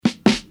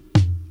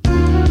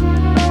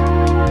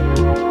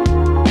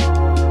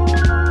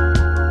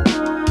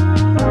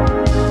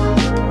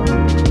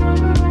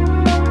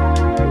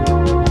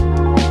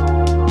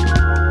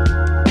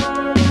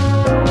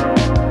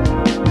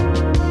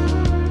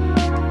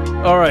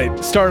All right,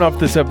 starting off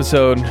this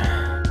episode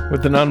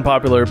with an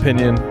unpopular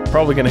opinion.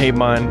 Probably going to hate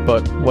mine,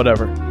 but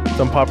whatever. It's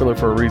unpopular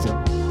for a reason.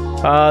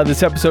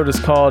 This episode is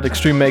called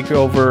Extreme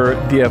Makeover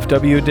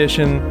DFW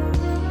Edition.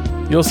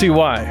 You'll see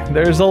why.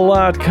 There's a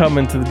lot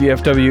coming to the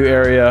DFW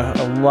area,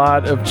 a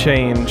lot of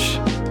change.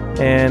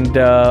 And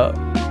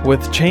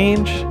with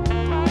change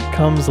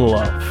comes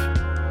love.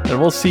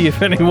 And we'll see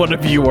if any one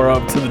of you are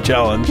up to the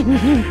challenge.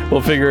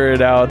 We'll figure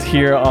it out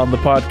here on the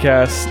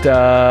podcast.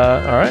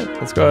 All right,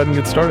 let's go ahead and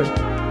get started.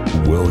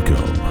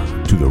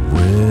 Welcome to the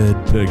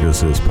Red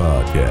Pegasus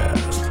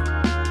Podcast.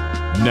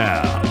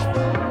 Now,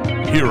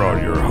 here are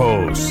your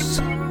hosts,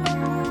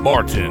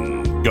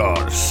 Martin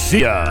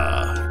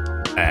Garcia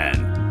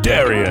and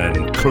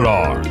Darian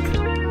Clark.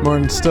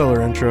 Martin,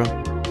 stellar intro.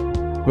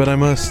 But I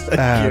must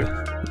add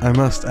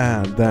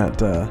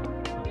that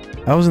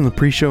I was in the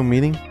pre-show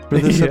meeting for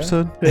this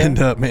episode. Yeah. And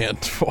man,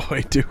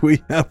 boy, do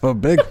we have a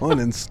big one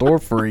in store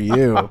for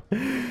you.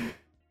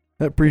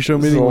 That pre-show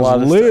meeting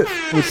was lit,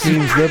 which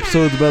means the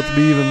episode's about to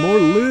be even more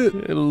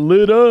lit. It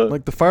lit up.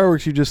 Like the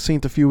fireworks you just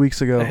seen a few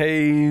weeks ago.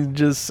 Hey,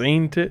 just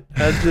seen it.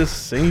 I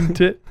just seen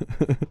it.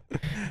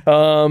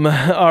 All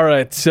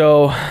right,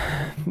 so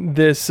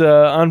this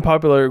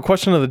unpopular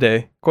question of the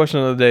day. Question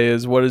of the day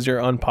is, what is your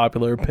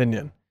unpopular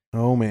opinion?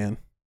 Oh, man.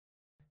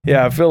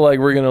 Yeah, I feel like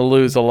we're going to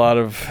lose a lot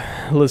of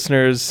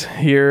listeners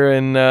here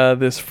in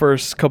this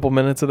first couple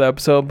minutes of the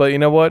episode, but you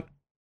know what?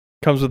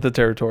 Comes with the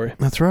territory.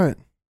 That's right.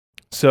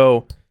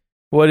 So,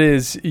 what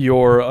is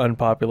your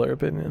unpopular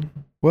opinion?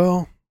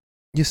 Well,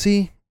 you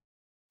see,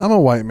 I'm a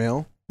white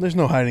male. There's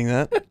no hiding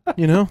that,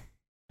 you know?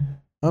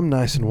 I'm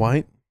nice and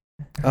white.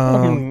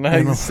 I'm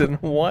nice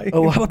and white. A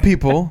lot of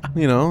people,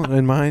 you know,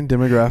 in my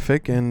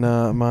demographic and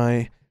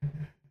my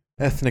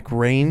ethnic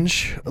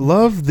range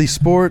love the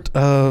sport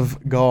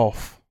of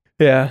golf.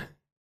 Yeah.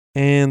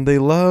 And they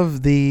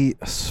love the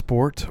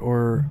sport,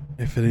 or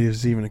if it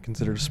is even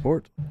considered a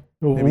sport,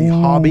 maybe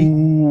hobby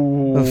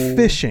of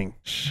fishing.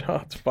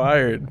 Shots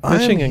fired.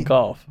 Fishing and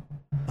golf.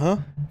 Huh?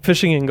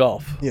 Fishing and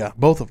golf. Yeah,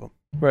 both of them.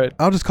 Right.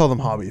 I'll just call them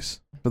hobbies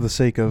for the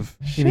sake of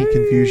any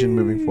confusion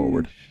moving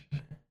forward.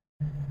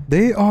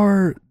 They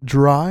are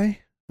dry,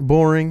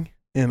 boring,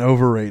 and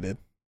overrated.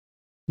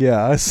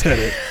 Yeah, I said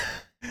it.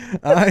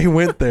 I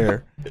went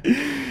there.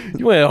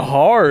 You went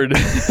hard.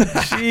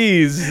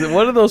 Jeez.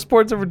 What do those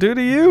sports ever do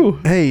to you?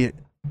 Hey,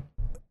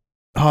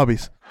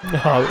 hobbies.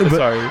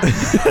 Sorry.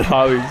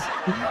 Hobbies.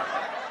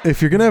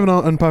 If you're going to have an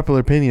unpopular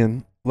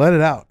opinion, let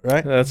it out,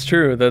 right? That's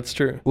true. That's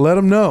true. Let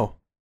them know.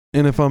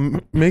 And if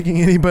I'm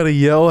making anybody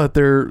yell at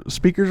their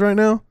speakers right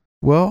now,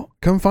 well,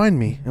 come find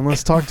me and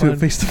let's talk to it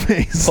face to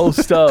face.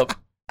 Post up.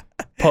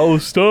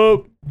 Post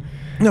up.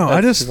 No,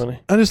 I just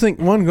think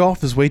one,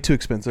 golf is way too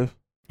expensive.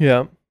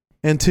 Yeah.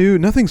 And two,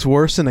 nothing's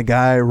worse than a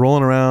guy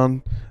rolling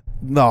around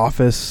the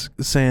office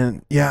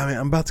saying, "Yeah, I mean,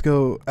 I'm about to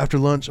go after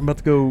lunch. I'm about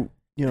to go,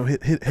 you know,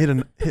 hit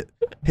a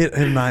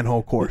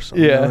 9-hole course."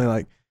 Yeah. You know,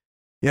 like,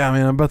 yeah,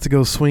 man, I'm about to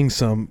go swing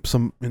some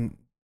and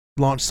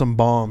launch some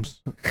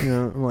bombs. You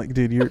know, I'm like,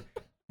 dude,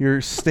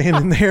 you're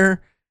standing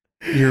there,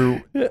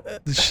 you're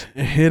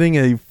hitting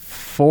a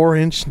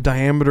 4-inch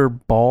diameter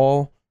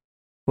ball,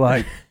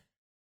 like.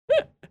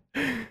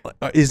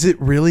 Is it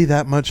really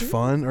that much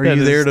fun? Or are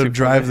you there to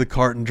drive the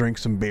cart and drink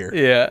some beer?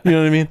 Yeah. You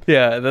know what I mean?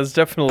 Yeah, that's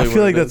definitely I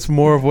feel like that's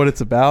more of what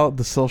it's about,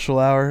 the social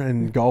hour,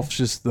 and golf's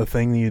just the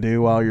thing that you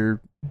do while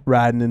you're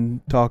riding and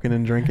talking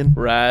and drinking.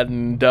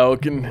 Riding,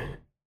 talking.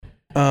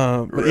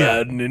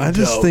 I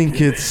just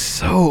think it's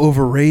so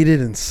overrated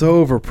and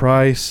so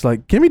overpriced.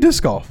 Like, give me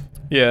disc golf.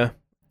 Yeah.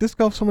 Disc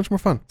golf's so much more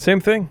fun.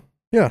 Same thing.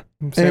 Yeah.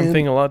 Same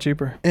thing, a lot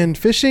cheaper. And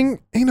fishing,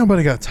 ain't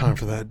nobody got time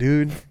for that,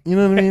 dude. You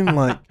know what I mean?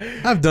 Like,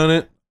 I've done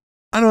it.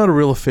 I know how to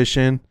reel a fish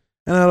in.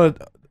 I know how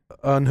to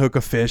unhook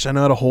a fish. I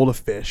know how to hold a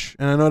fish.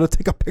 And I know how to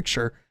take a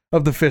picture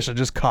of the fish I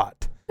just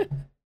caught.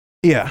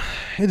 Yeah,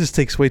 it just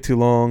takes way too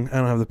long. I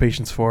don't have the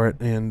patience for it.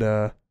 And,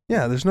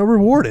 yeah, there's no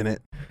reward in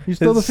it. You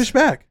just throw the fish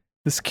back.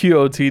 This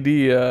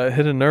QOTD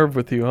hit a nerve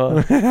with you,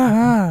 huh?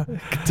 I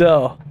can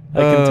tell. I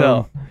can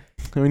tell.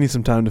 We need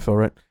some time to fill,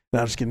 right?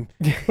 No, just kidding.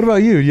 What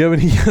about you? Do you have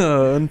any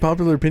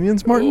unpopular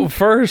opinions, Martin? Well,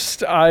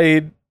 first,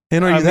 And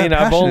are you that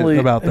passionate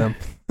about them?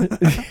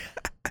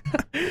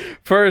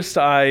 First,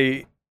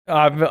 I've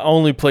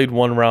only played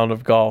one round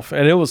of golf,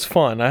 and it was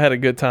fun. I had a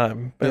good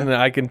time. Yeah. And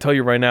I can tell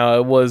you right now,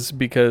 it was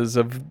because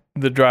of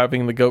the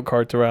driving the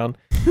go-karts around.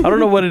 I don't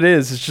know what it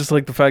is. It's just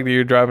like the fact that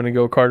you're driving a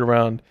go-kart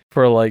around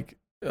for like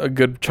a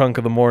good chunk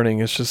of the morning.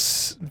 It's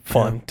just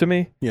fun to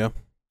me. Yeah.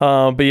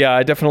 But yeah,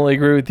 I definitely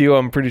agree with you.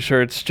 I'm pretty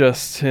sure it's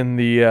just in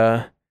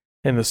the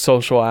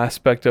social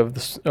aspect of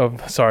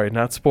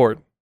not sport,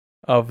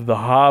 of the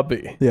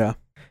hobby. Yeah.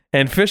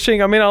 And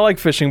fishing, I mean, I like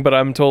fishing, but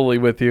I'm totally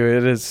with you.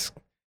 It is,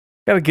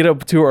 got to get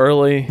up too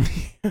early,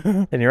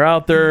 and you're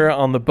out there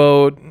on the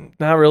boat,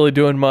 not really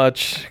doing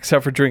much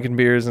except for drinking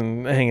beers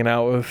and hanging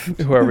out with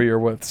whoever you're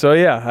with. So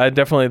yeah, I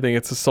definitely think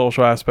it's a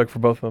social aspect for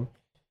both of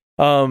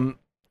them.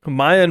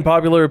 My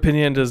unpopular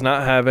opinion does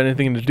not have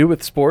anything to do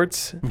with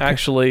sports.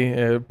 Actually,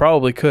 it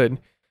probably could.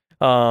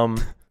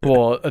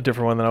 Well, a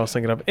different one than I was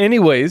thinking of.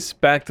 Anyways,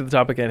 back to the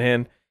topic at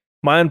hand.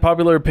 My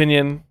unpopular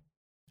opinion,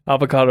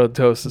 avocado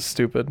toast is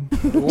stupid.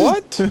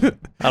 What?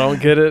 I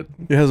don't get it.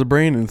 It has a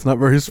brain and it's not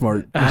very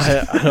smart.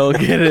 I don't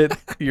get it.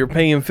 You're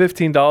paying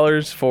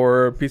 $15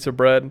 for a piece of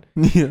bread.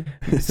 Yeah.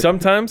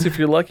 Sometimes, if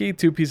you're lucky,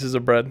 2 pieces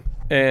of bread.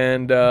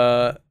 And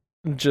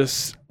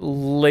just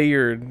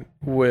layered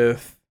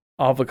with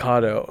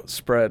avocado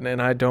spread.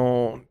 And I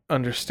don't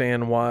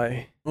understand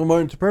why. Well,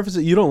 Martin, to preface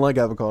it, you don't like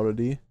avocado,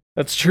 do you?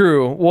 That's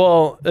true.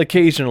 Well,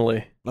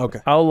 occasionally. Okay.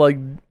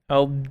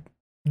 I'll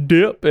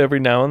dip every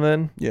now and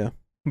then. Yeah.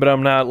 But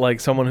I'm not like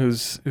someone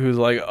who's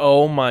like,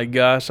 oh my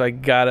gosh, I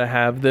gotta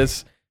have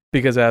this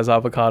because it has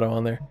avocado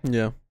on there.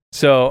 Yeah.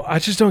 So I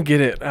just don't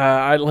get it.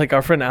 I like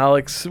our friend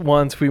Alex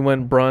once. We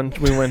went to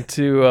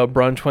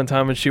brunch one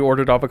time and she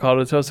ordered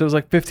avocado toast. It was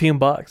like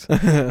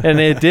 $15, and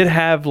it did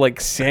have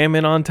like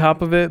salmon on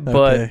top of it.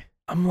 But Okay.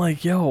 I'm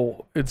like,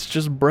 yo, it's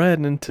just bread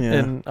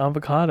and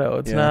avocado.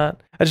 It's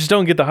not. I just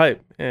don't get the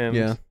hype.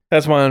 And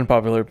that's my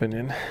unpopular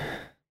opinion.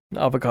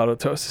 Avocado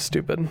toast is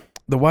stupid.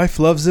 The wife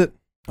loves it.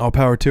 All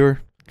power to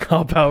her.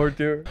 All power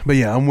to her. But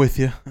yeah, I'm with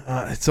you.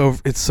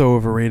 It's so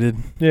overrated.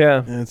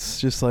 Yeah.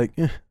 It's just like,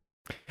 if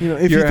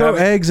you throw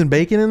eggs and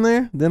bacon in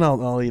there, then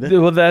I'll eat it.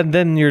 Well,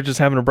 then you're just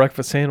having a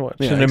breakfast sandwich,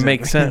 and it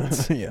makes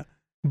sense. Yeah.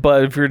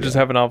 But if you're just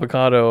having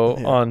avocado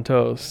on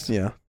toast,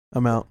 yeah,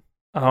 I'm out.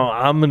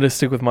 I'm gonna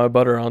stick with my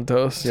butter on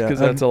toast because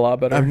that's a lot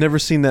better. I've never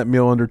seen that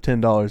meal under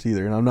 $10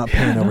 either, and I'm not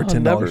paying over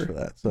 $10 for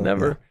that. So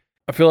never. Yeah.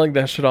 I feel like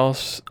that should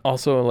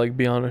also like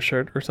be on a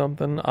shirt or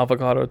something.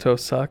 Avocado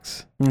toast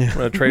sucks. Yeah. I'm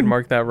gonna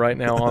trademark that right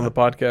now on the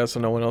podcast so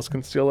no one else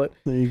can steal it.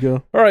 There you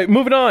go. All right,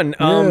 moving on.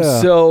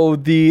 So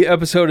the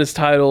episode is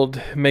titled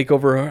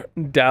Makeover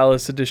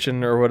Dallas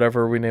Edition or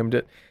whatever we named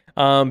it,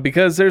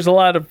 because there's a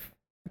lot of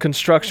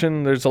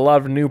construction. There's a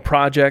lot of new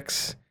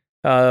projects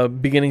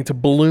beginning to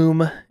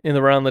bloom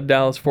around the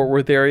Dallas-Fort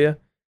Worth area.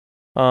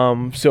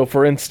 So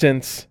for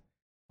instance,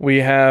 we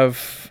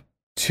have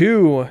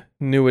 2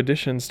 new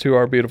additions to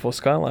our beautiful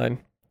skyline.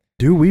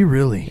 Do we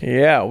really?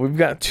 Yeah, we've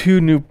got 2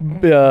 new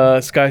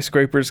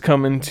skyscrapers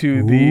coming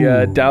to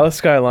the Dallas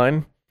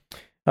skyline.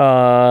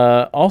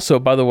 Also,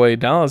 by the way,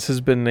 Dallas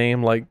has been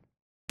named like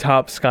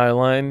top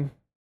skyline,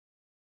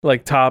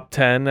 like top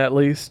 10 at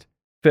least,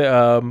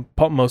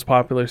 most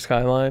popular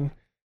skyline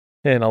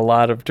in a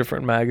lot of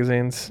different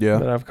magazines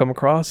that I've come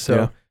across.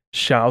 So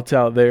shouts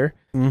out there.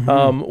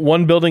 Mm-hmm.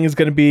 One building is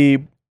going to be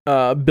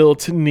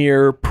built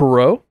near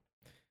Perot.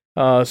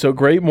 So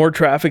great, more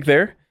traffic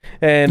there.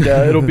 And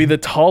it'll be the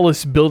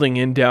tallest building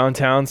in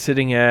downtown,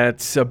 sitting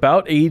at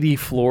about 80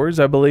 floors,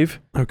 I believe.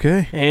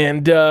 Okay.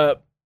 And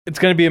it's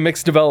going to be a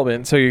mixed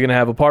development. So you're going to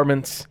have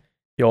apartments,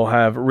 you'll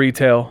have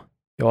retail,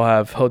 you'll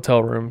have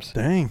hotel rooms.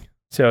 Dang.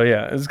 So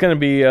yeah, it's going to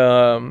be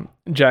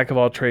jack of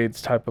all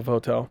trades type of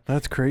hotel.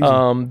 That's crazy.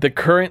 The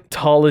current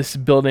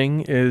tallest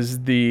building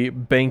is the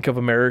Bank of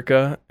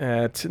America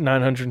at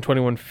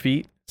 921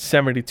 feet,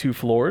 72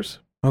 floors.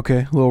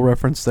 Okay, a little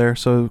reference there.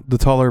 So the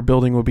taller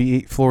building will be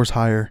 8 floors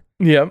higher.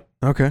 Yep.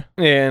 Okay.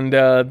 And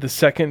the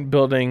second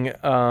building,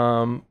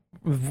 one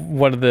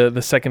of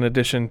the second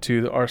addition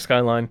to our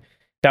skyline,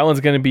 that one's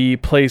going to be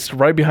placed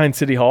right behind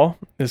City Hall.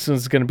 This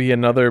one's going to be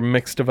another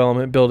mixed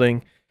development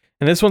building.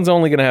 And this one's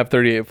only going to have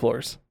 38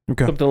 floors.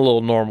 Okay. Something a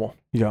little normal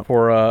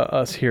for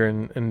us here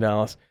in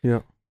Dallas.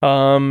 Yeah.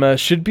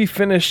 Should be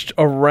finished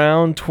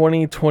around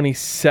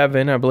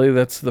 2027. I believe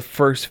that's the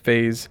first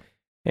phase.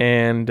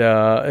 And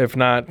if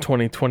not,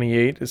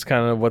 2028 is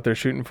kind of what they're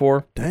shooting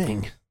for.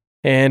 Dang.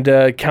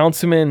 And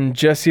Councilman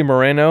Jesse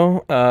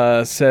Moreno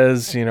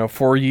says,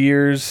 for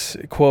years,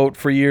 quote,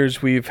 for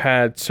years we've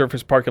had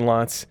surface parking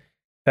lots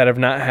that have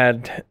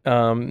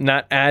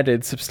not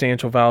added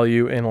substantial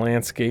value in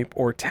landscape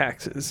or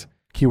taxes.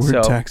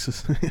 Keyword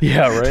taxes.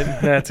 Yeah, right.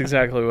 That's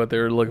exactly what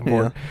they're looking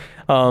for.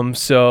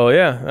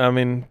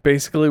 Yeah.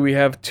 Basically we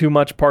have too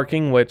much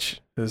parking,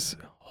 which is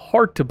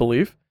hard to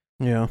believe.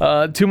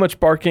 Yeah. Too much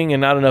parking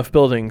and not enough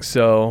buildings.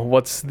 So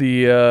what's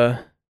the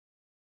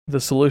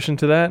solution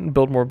to that?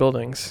 Build more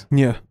buildings.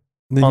 Yeah.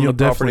 Then you'll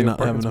definitely not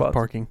have enough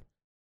parking.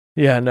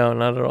 Yeah, no,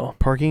 not at all.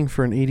 Parking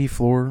for an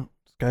 80-floor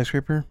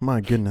skyscraper? My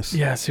goodness.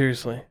 Yeah,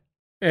 seriously.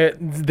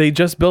 They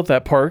just built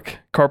that park,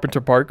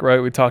 Carpenter Park,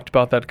 right? We talked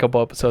about that a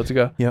couple episodes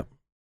ago. Yep.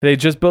 They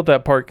just built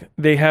that park.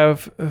 They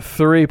have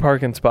 3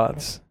 parking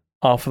spots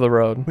off of the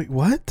road. Wait,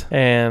 what?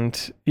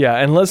 And yeah,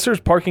 unless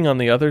there's parking on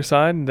the other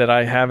side that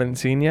I haven't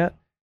seen yet.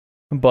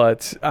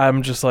 But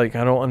I'm just like,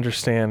 I don't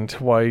understand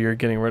why you're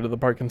getting rid of the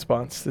parking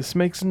spots. This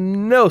makes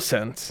no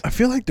sense. I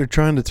feel like they're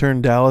trying to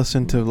turn Dallas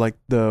into like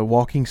the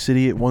walking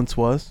city it once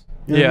was.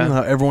 You know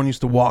how everyone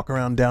used to walk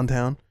around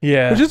downtown?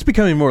 Yeah. Which is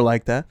becoming more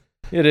like that.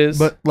 It is.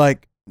 But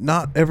like,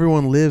 not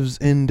everyone lives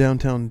in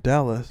downtown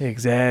Dallas.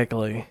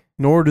 Exactly.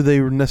 Nor do they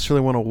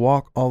necessarily want to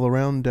walk all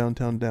around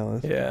downtown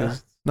Dallas. Yeah.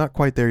 It's not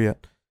quite there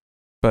yet.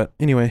 But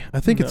anyway, I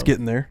think it's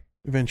getting there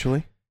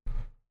eventually.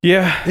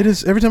 Yeah. It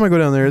is. Every time I go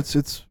down there,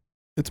 it's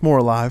more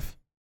alive.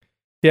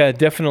 Yeah, it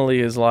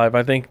definitely is live.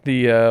 I think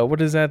the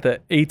what is that?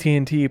 The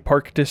AT&T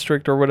Park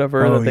District or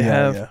whatever that they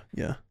have.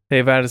 Yeah.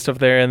 They've added stuff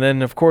there, and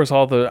then of course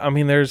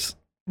there's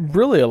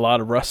really a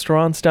lot of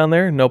restaurants down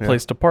there. No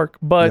place to park,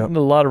 but a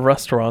lot of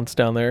restaurants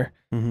down there.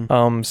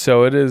 Mm-hmm.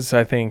 So it is,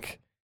 I think,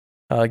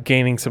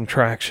 gaining some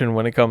traction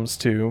when it comes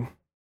to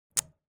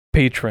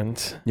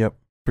patrons. Yep,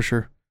 for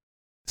sure.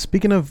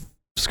 Speaking of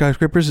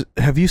skyscrapers,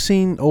 have you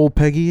seen old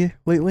Peggy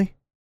lately?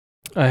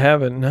 I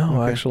haven't,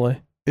 no, Okay.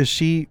 actually. Is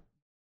she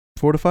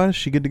fortified? Is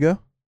she good to go?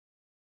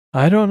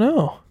 I don't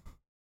know.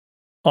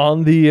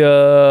 On the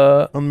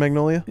On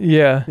Magnolia?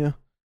 yeah. Yeah.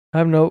 I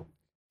have no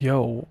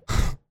yo.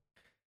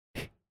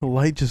 The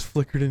light just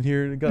flickered in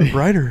here and it got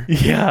brighter.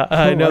 Yeah,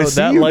 I know. see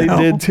That you light now.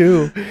 did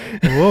too.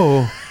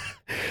 Whoa.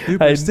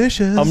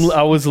 Superstitious.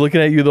 I was looking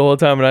at you the whole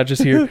time and I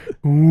just hear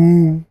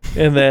ooh,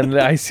 and then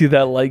I see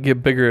that light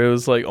get bigger. It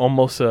was like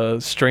almost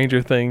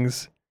Stranger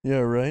Things. Yeah,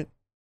 right.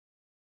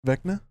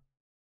 Vecna?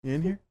 You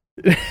in here?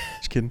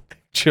 Just kidding.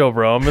 Chill,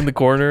 bro. I'm in the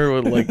corner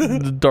with like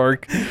the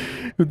dark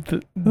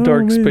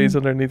space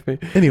underneath me.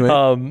 Anyway,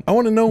 Um, I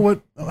want to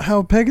know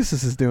how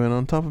Pegasus is doing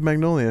on top of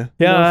Magnolia.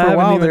 Yeah, I for a haven't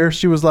while even- there,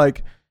 she was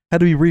like, had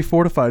to be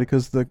refortified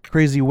because the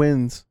crazy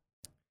winds.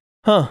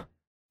 huh.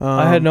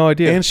 I had no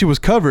idea. And she was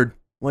covered.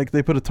 Like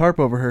they put a tarp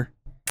over her.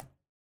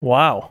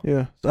 Wow.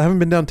 Yeah. So I haven't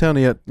been downtown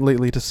yet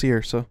lately to see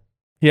her. So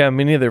Yeah,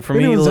 me neither. For If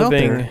me anyone's out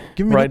living there,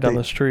 give me an right down update.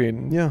 the street,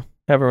 yeah,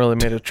 haven't really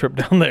made a trip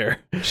down there.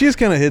 she is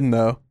kind of hidden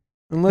though.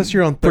 Unless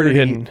you're on 30, Pretty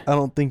hidden. I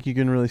don't think you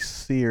can really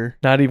see her.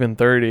 Not even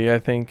 30. I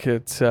think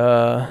it's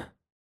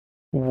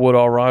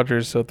Woodall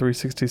Rogers, so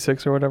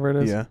 366 or whatever it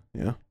is. Yeah,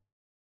 yeah,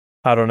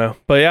 I don't know.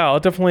 But yeah, I'll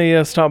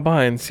definitely stop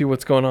by and see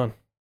what's going on.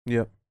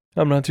 yep.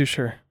 I'm not too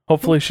sure.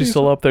 Hopefully she's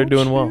still up there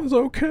doing well. She's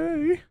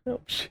okay.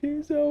 Hope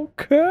she's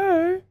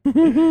okay.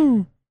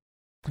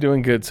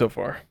 Doing good so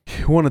far.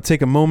 Want to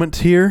take a moment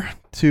here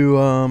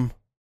to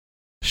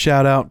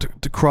shout out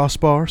to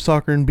Crossbar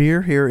Soccer and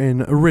Beer here in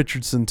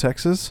Richardson,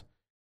 Texas,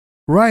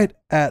 right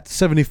at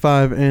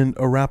 75 and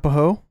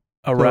Arapahoe.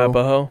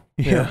 Arapahoe.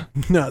 Yeah,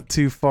 not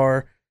too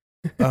far.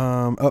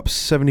 Up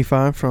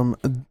 75 from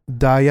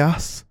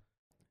Dallas.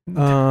 It's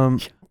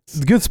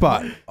a good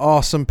spot.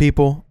 Awesome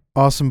people.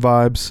 Awesome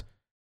vibes.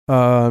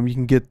 You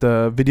can get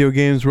the video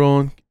games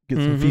rolling. Get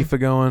some FIFA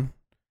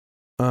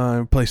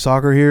going. Play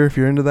soccer here if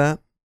you're into that.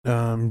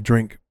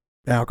 Drink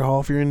alcohol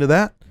if you're into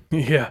that.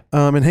 Yeah.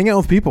 And hang out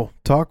with people.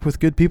 Talk with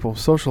good people.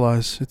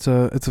 Socialize. It's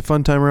a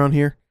fun time around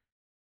here.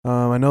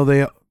 I know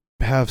they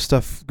have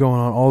stuff going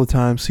on all the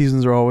time.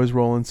 Seasons are always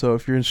rolling. So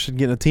if you're interested in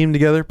getting a team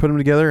together, put them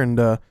together and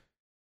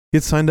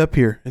get signed up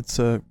here. It's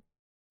a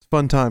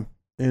fun time.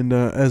 And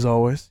as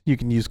always, you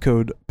can use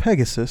code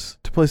Pegasus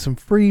to play some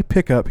free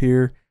pickup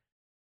here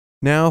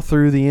now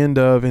through the end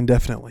of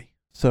indefinitely.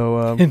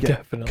 So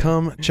Definitely.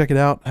 come check it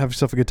out. Have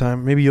yourself a good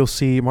time. Maybe you'll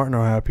see Martin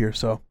or I up here.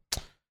 So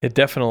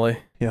Definitely.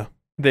 Yeah.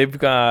 They've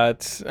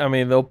got, I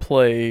mean, they'll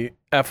play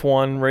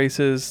F1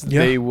 races.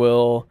 Yeah. They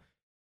will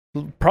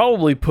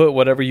probably put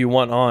whatever you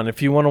want on.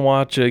 If you want to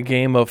watch a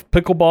game of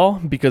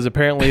pickleball, because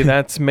apparently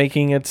that's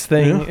making its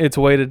thing, its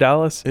way to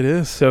Dallas. it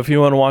is. So if you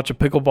want to watch a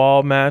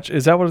pickleball match,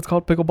 is that what it's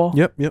called? Pickleball?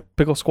 Yep.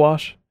 Pickle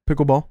squash?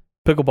 Pickleball.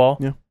 Pickleball.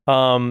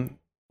 Yeah.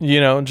 You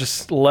know,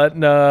 just let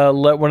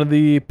one of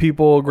the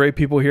great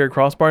people here at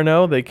Crossbar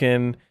know. They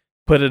can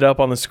put it up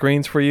on the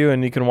screens for you,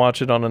 and you can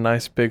watch it on a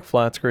nice big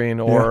flat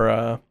screen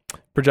or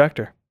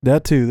projector.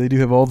 That too. They do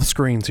have all the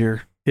screens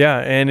here. Yeah,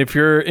 and if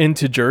you're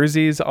into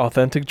jerseys,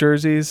 authentic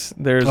jerseys,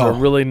 there's a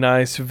really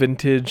nice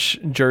vintage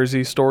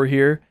jersey store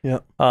here. Yeah.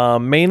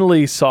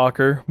 Mainly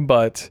soccer,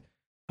 but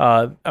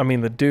I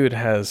mean, the dude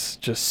has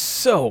just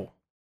so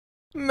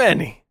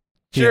many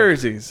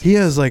jerseys. He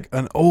has like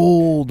an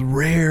old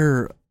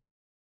rare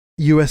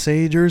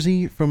USA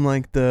jersey from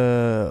like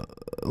the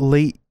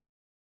late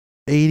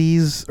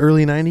 80s,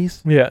 early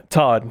 90s. Yeah,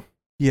 Todd.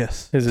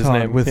 Yes. Is his Todd,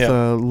 name, with yeah.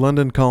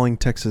 London Calling,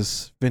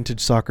 Texas vintage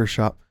soccer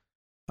shop.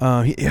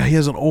 He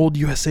has an old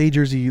USA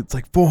jersey. It's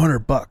like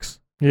 $400.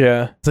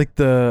 Yeah. It's like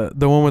the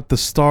one with the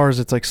stars.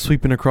 It's like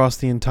sweeping across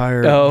the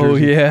entire. Oh,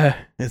 jersey. yeah.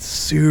 It's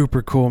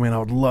super cool, man. I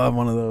would love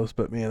one of those,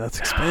 but man, that's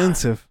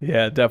expensive.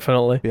 Yeah,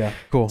 definitely. Yeah,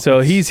 cool. So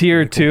That's he's here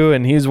really cool. too,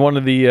 and he's one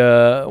of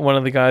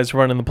the guys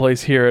running the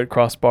place here at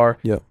Crossbar.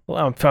 Yep.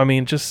 I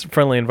mean, just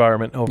friendly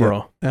environment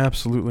overall. Yeah,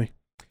 absolutely.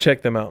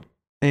 Check them out.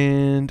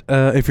 And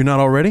if you're not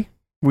already,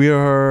 we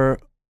are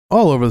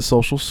all over the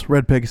socials.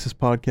 Red Pegasus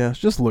Podcast.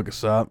 Just look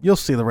us up. You'll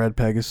see the Red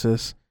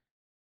Pegasus.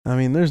 I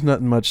mean, there's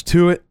nothing much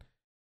to it.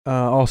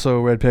 Also,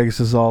 Red Pegasus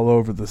is all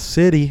over the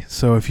city.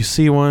 So if you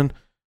see one,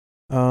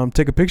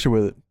 take a picture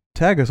with it.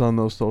 Tag us on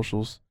those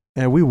socials,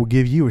 and we will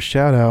give you a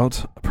shout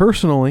out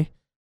personally.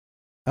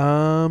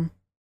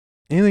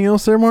 Anything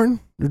else there, Martin?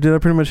 Or did I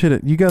pretty much hit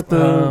it? You got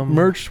the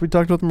merch. We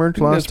talked about the merch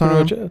last That's pretty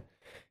time. much it.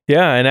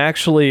 Yeah, and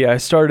actually, I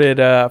started.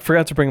 I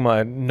forgot to bring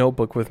my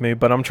notebook with me,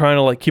 but I'm trying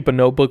to keep a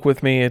notebook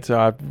with me. It's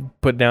I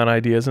put down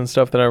ideas and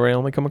stuff that I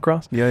randomly come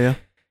across. Yeah.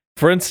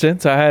 For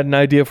instance, I had an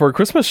idea for a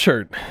Christmas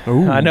shirt.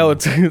 Ooh. I know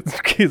it's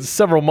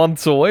several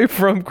months away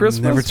from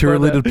Christmas. Never too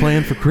early to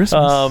plan for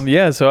Christmas.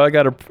 Yeah, so I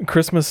got a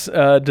Christmas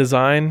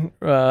design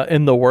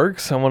in the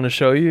works. I want to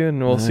show you, and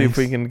we'll see if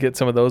we can get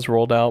some of those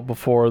rolled out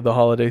before the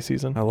holiday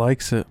season. I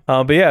likes it.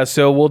 But yeah,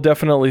 so we'll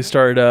definitely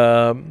start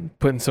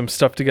putting some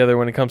stuff together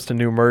when it comes to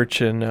new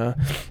merch, and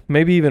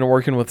maybe even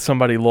working with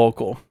somebody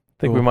local.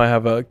 I think we might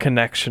have a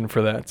connection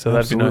for that, so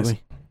that'd be nice.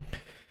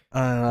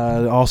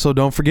 Also,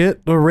 don't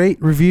forget to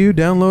rate, review,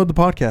 download the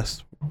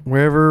podcast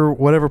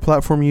whatever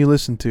platform you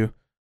listen to,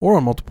 or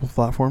on multiple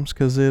platforms,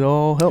 because it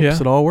all helps. Yeah.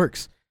 It all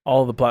works.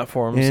 All the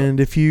platforms. And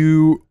if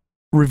you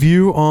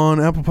review on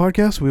Apple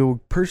Podcasts, we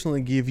will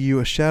personally give you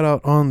a shout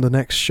out on the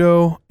next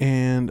show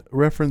and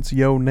reference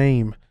your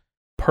name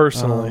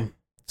personally.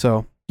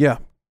 So yeah,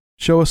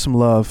 show us some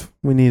love.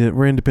 We need it.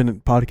 We're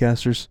independent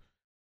podcasters.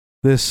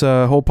 This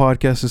whole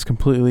podcast is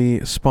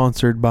completely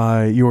sponsored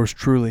by yours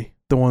truly.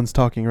 The ones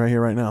talking right here,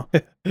 right now.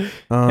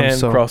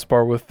 And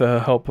Crossbar with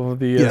the help of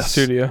the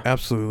studio.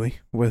 Absolutely.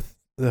 With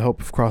the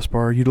help of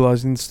Crossbar,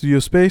 utilizing the studio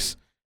space.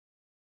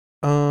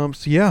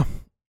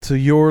 So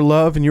your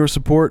love and your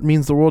support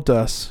means the world to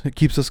us. It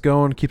keeps us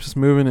going, keeps us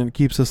moving, and it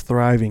keeps us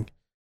thriving.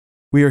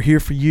 We are here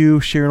for you,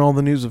 sharing all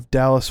the news of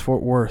Dallas,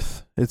 Fort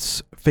Worth.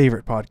 It's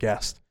favorite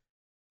podcast.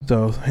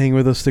 So hang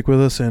with us, stick with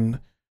us, and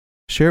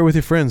share it with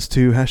your friends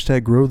to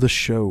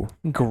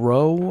 #GrowTheShow.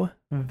 Grow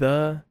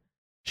the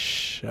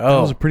show.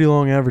 That was a pretty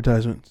long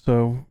advertisement,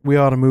 so we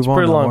ought to move on.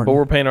 Pretty long, Martin. but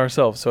we're paying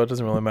ourselves, so it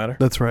doesn't really matter.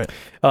 That's right.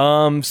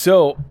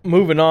 So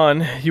moving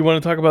on, you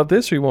want to talk about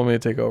this, or you want me to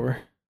take over?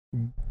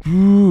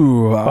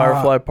 Ooh,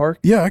 Firefly Park.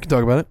 Yeah, I can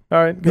talk about it.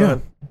 All right, go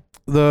ahead.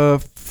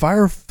 The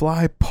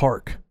Firefly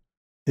Park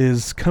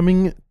is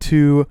coming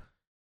to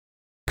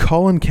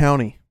Collin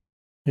County.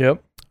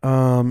 Yep.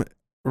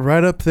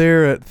 Right up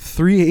there at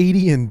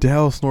 380 and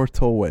Dallas North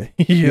Tollway.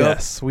 Yep.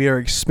 Yes, we are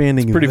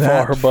expanding pretty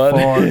far, bud.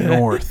 far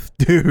north,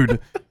 dude.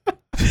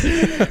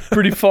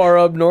 Pretty far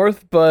up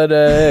north, but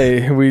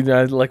hey,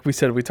 like we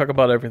said, we talk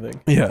about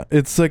everything. Yeah,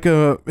 it's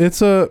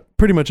a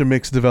pretty much a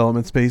mixed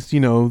development space.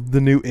 You know,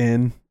 the new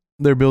inn.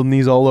 They're building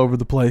these all over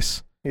the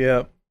place.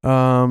 Yeah. They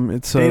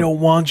don't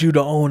want you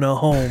to own a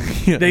home.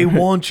 Yeah. They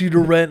want you to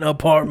rent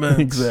apartments.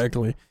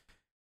 Exactly.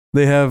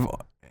 They have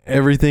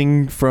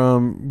everything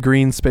from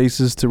green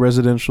spaces to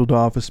residential to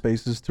office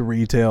spaces to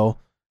retail.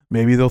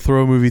 Maybe they'll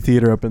throw a movie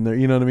theater up in there.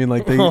 You know what I mean?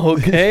 Like they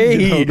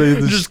okay, they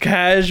just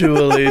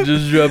casually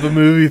just drop a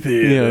movie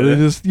theater. Yeah, they're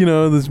just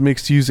these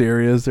mixed use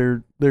areas.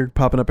 They're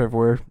popping up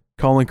everywhere.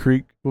 Collin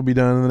Creek will be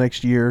done in the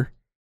next year.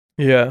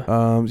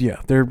 Yeah.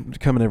 They're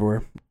coming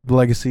everywhere.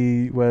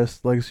 Legacy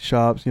West, Legacy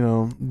Shops.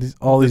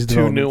 All these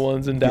two new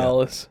ones in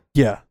Dallas.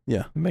 Yeah.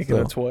 Making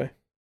its way.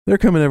 They're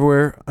coming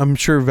everywhere. I'm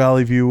sure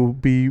Valley View will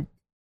be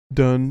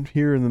done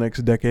here in the next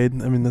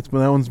decade. I mean, that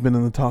one's been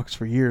in the talks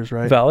for years,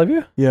 right? Valley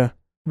View? Yeah.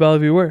 Valley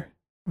View where?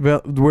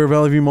 Where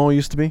Valley View Mall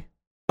used to be.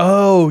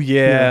 Oh,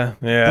 yeah.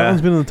 That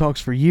one's been in the talks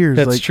for years.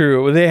 That's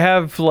true. They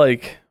have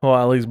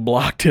at least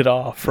blocked it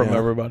off from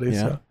everybody.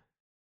 Yeah.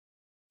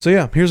 So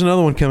yeah, here's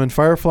another one coming.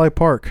 Firefly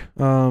Park.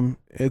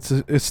 It's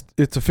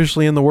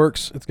officially in the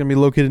works. It's going to be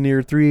located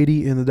near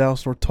 380 in the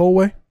Dallas North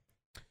Tollway,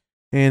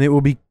 and it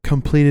will be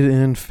completed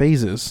in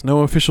phases.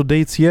 No official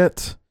dates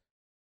yet.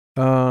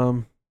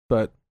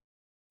 But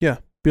yeah,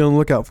 be on the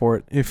lookout for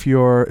it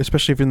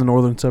especially if you're in the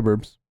northern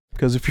suburbs.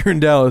 Because if you're in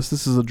Dallas,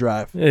 this is a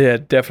drive. Yeah,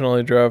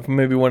 definitely a drive.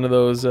 Maybe one of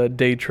those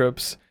day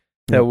trips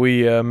that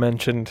we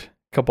mentioned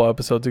a couple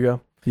episodes ago.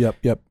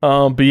 Yep.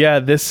 But yeah,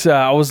 this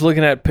I was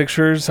looking at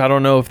pictures. I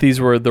don't know if these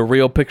were the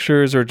real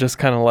pictures or just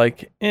kind of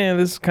like,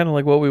 this is kind of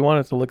like what we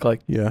want it to look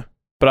like. Yeah.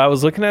 But I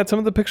was looking at some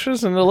of the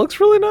pictures and it looks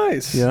really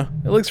nice. Yeah.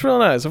 It looks really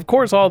nice. Of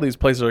course, all these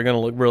places are going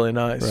to look really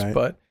nice, right.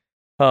 But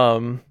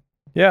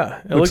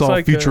yeah, it looks all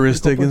like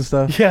futuristic and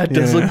stuff. Yeah, it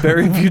does look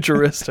very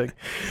futuristic.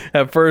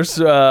 At first,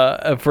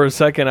 for a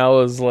second, I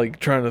was like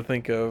trying to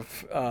think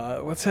of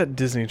what's that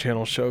Disney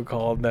Channel show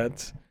called?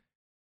 That's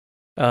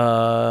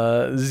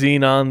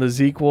Xenon the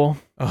Sequel.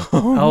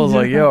 Oh, I was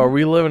like, yo, are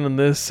we living in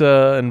this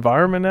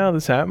environment now?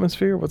 This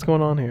atmosphere? What's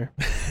going on here?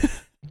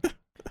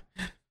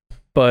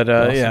 But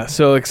awesome. Yeah,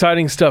 so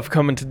exciting stuff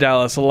coming to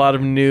Dallas. A lot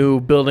of new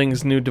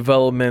buildings, new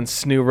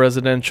developments, new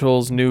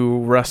residentials, new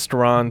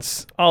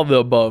restaurants, all the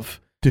above.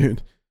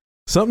 Dude,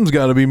 something's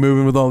got to be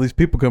moving with all these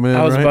people coming in,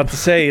 I was right? about to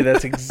say,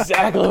 that's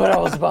exactly what I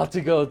was about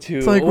to go to.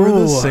 It's like we're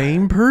the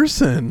same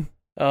person.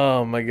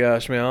 Oh my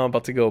gosh, man. I'm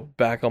about to go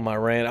back on my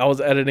rant. I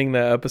was editing the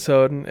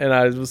episode and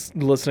I was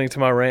listening to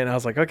my rant and I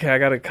was like, okay, I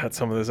got to cut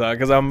some of this out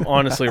because I'm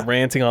honestly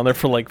ranting on there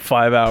for like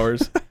 5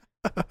 hours.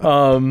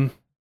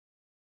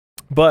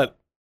 But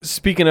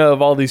speaking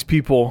of all these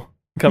people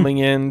coming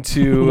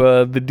into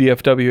the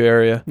DFW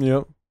area.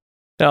 Yep.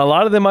 Now, a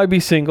lot of them might be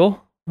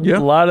single. Yeah. A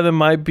lot of them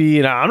might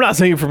be, I'm not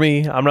saying for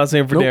me, I'm not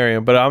saying for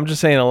Darian, but I'm just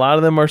saying a lot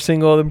of them are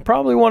single and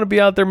probably want to be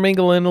out there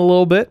mingling a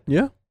little bit.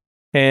 Yeah.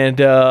 And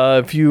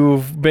if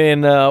you've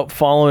been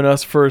following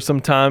us for some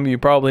time, you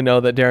probably know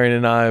that Darian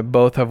and I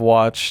both have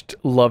watched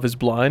Love is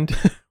Blind.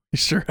 We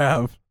sure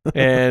have.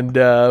 And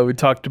we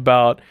talked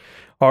about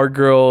our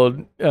girl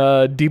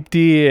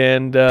Deepti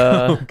and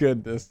Oh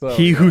goodness. Oh,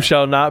 he who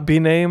shall not be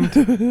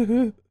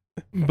named.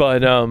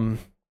 But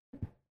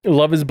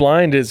Love is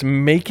Blind is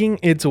making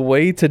its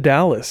way to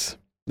Dallas.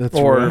 That's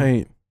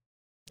right.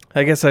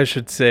 I guess I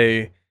should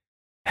say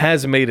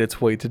has made its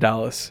way to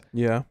Dallas.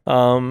 Yeah.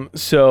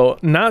 So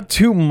not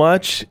too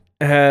much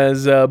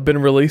has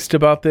been released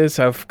about this.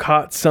 I've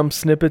caught some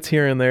snippets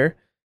here and there.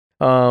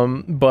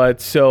 But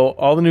so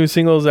all the new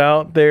singles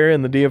out there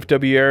in the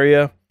DFW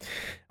area,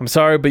 I'm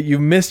sorry, but you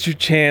missed your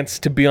chance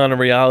to be on a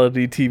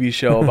reality TV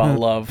show about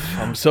love.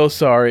 I'm so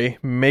sorry.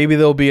 Maybe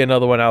there'll be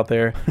another one out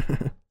there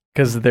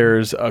because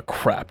there's a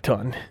crap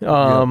ton.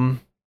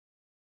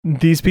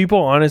 These people,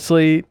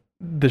 honestly,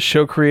 the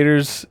show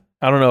creators,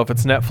 I don't know if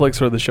it's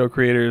Netflix or the show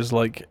creators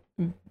like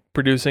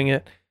producing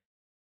it,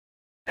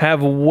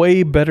 have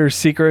way better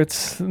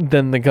secrets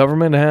than the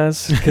government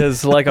has.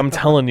 Because like I'm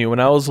telling you, when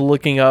I was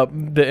looking up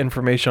the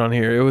information on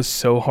here, it was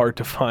so hard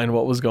to find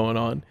what was going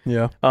on.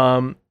 Yeah.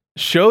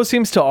 Show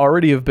seems to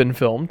already have been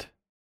filmed.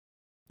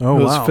 Oh,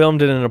 it was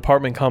filmed in an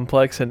apartment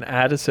complex in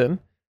Addison.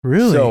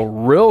 Really? So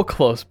real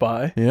close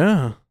by.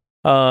 Yeah.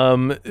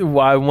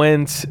 I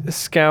went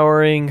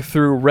scouring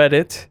through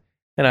Reddit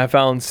and I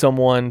found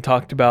someone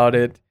talked about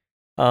it.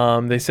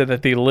 They said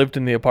that they lived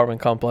in the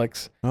apartment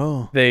complex.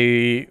 Oh.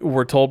 They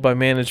were told by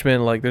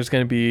management, like, there's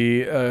going to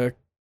be a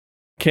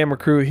camera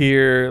crew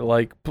here,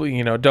 like,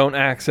 you know, don't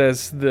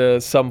access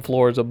some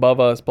floors above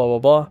us, blah, blah,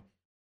 blah.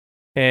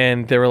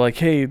 And they were like,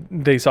 hey,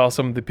 they saw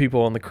some of the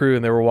people on the crew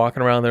and they were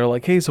walking around. They were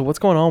like, hey, so what's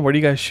going on? What are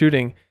you guys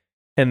shooting?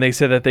 And they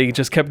said that they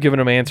just kept giving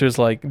them answers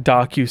like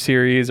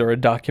docu-series or a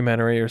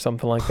documentary or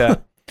something like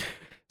that.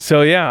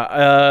 So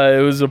yeah,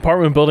 it was an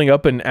apartment building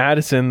up in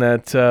Addison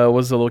that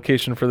was the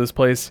location for this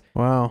place.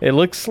 Wow. It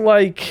looks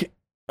like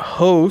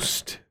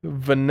host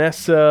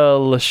Vanessa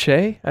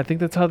Lachey. I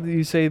think that's how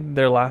you say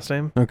their last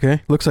name.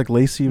 Okay. Looks like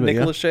Lacey, but Nick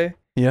yeah. Lachey?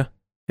 Yeah.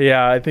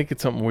 Yeah, I think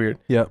it's something weird.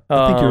 Yeah,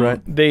 I think you're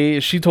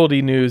right. She told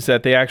E! News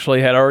that they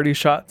actually had already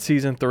shot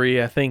season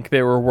 3. I think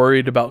they were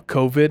worried about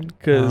COVID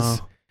because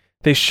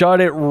they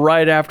shot it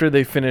right after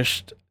they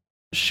finished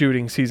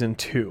shooting season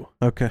 2.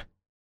 Okay.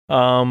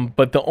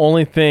 But the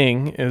only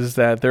thing is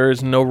that there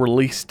is no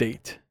release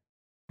date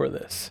for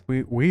this.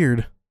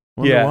 Weird.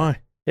 Wonder why.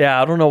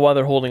 Yeah, I don't know why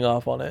they're holding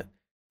off on it.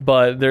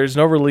 But there's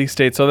no release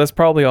date, so that's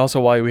probably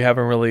also why we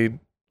haven't really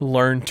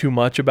learned too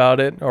much about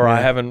it, or I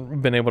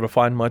haven't been able to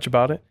find much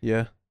about it.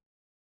 Yeah.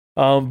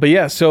 But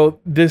yeah, so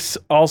this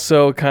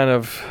also kind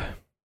of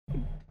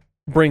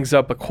brings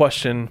up a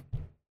question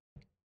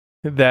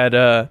that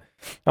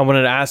I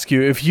wanted to ask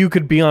you. If you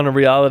could be on a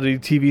reality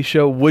TV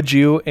show, would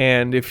you?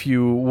 And if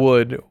you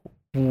would,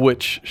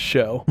 which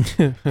show?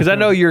 Because I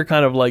know you're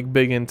kind of like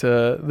big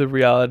into the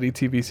reality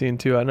TV scene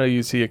too. I know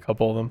you see a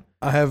couple of them.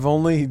 I have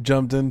only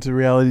jumped into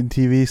reality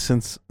TV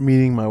since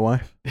meeting my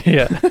wife.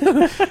 Yeah.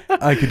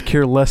 I could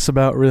care less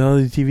about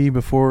reality TV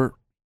before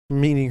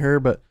meeting her,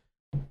 but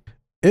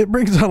it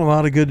brings on a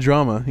lot of good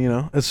drama, you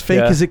know. As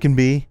fake as it can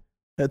be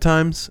at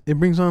times, it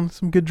brings on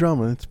some good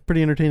drama. It's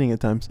pretty entertaining at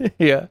times.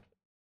 Yeah.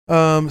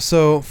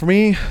 So for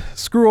me,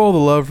 screw all the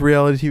love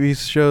reality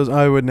TV shows.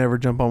 I would never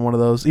jump on one of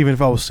those, even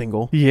if I was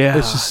single. Yeah.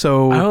 It's just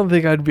so... I don't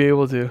think I'd be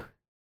able to.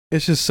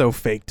 It's just so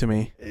fake to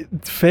me.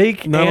 It's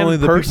fake not and only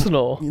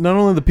personal. Not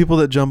only the people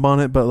that jump on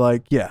it, but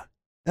like, yeah.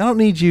 I don't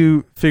need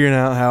you figuring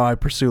out how I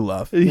pursue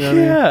love. You know what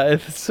I mean?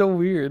 It's so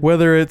weird.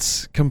 Whether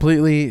it's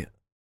completely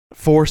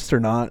forced or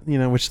not, you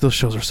know, which those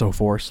shows are so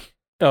forced.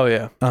 Oh,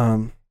 yeah.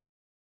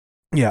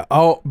 Yeah,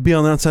 I'll be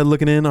on the outside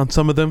looking in on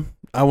some of them.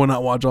 I will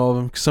not watch all of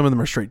them because some of them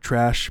are straight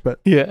trash, but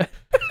yeah,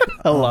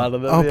 a lot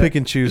of them. I'll pick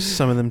and choose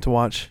some of them to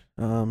watch.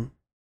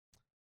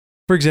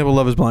 For example,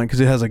 Love is Blind, because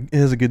it has a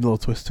good little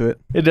twist to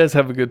it. It does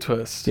have a good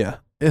twist. Yeah,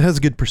 it has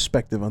a good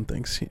perspective on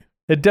things.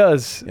 It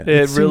does. Yeah,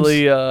 it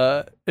really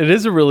it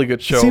is a really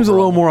good show. It seems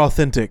overall a little more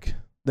authentic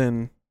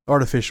than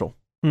artificial,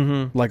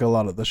 mm-hmm. like a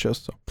lot of the shows.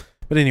 So,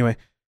 but anyway,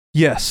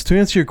 yes. To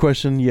answer your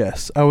question,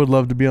 yes, I would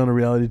love to be on a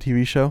reality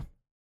TV show.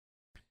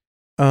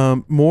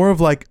 More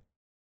of like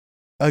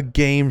a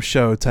game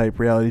show type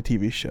reality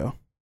TV show.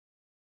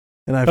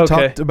 And I've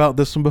talked about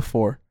this one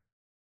before.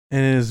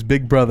 And it is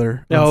Big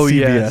Brother on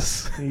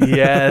CBS.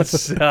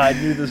 Yes. I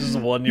knew this was the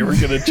one you were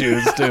going to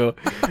choose too.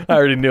 I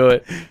already knew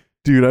it.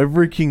 Dude, I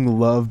freaking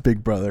love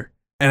Big Brother.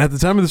 And at the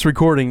time of this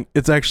recording,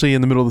 it's actually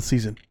in the middle of the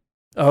season.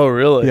 Oh,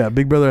 really? Yeah,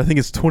 Big Brother, I think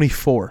it's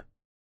 24.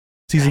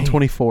 Season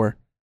 24.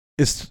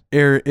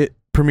 It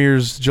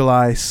premieres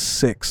July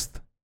 6th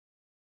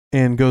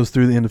and goes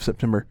through the end of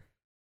September.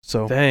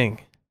 So,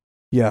 dang.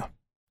 Yeah.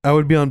 I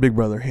would be on Big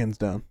Brother, hands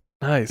down.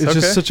 Nice. It's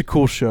just such a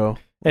cool show.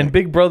 And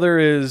Big Brother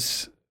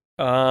is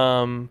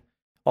all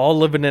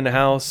living in a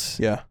house.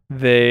 Yeah.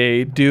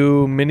 They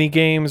do mini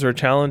games or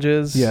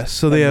challenges. Yes.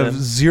 So they have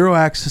zero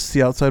access to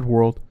the outside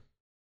world.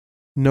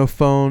 No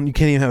phone. You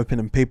can't even have a pen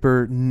and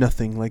paper.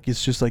 Nothing. Like,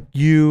 it's just like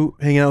you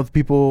hanging out with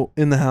people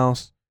in the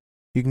house.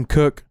 You can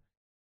cook.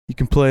 You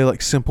can play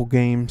like simple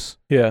games.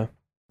 Yeah.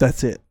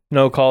 That's it.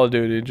 No Call of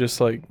Duty, just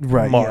like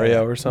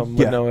Mario or something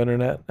with no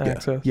internet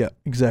access. Yeah,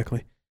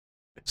 exactly.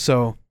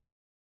 So,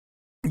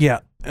 yeah.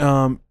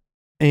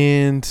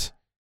 and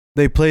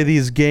they play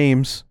these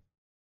games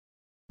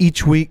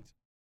each week.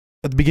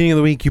 At the beginning of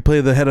the week, you play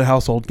the head of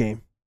household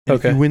game. And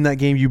if you win that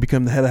game, you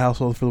become the head of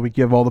household for the week.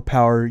 You have all the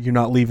power. You're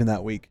not leaving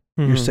that week.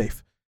 You're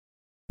safe.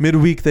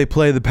 Midweek, they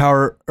play the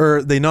power,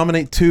 or they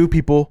nominate 2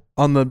 people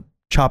on the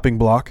chopping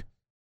block,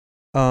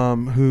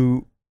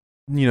 who,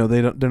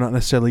 they're not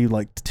necessarily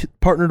like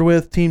partnered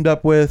with, teamed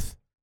up with,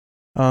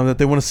 that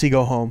they want to see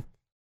go home.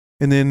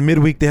 And then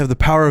midweek, they have the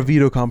power of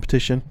veto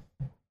competition,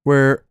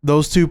 where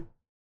those 2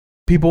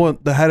 people,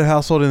 the head of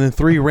household, and then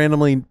 3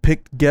 randomly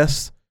picked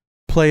guests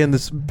play in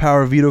this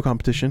power of veto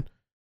competition,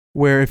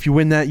 where if you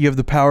win that, you have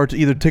the power to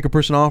either take a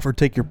person off or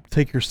take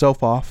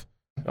yourself off.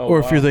 Or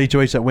if you're the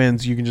HOH that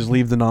wins, you can just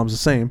leave the noms the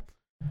same.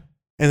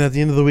 And at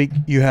the end of the week,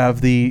 you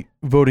have the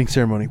voting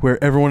ceremony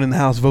where everyone in the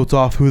house votes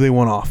off who they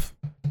want off.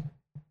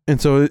 And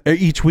so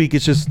each week,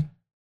 it's just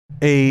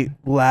a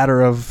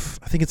ladder of,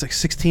 I think it's like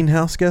 16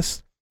 house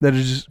guests that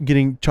are just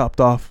getting chopped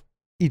off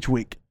each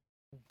week.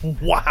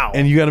 Wow.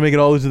 And you got to make it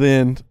all the way to the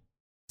end.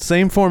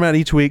 Same format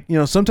each week.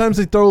 Sometimes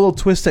they throw a little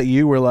twist at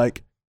you where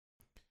like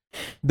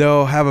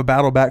they'll have a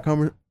battle back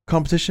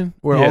competition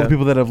where all the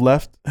people that have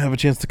left have a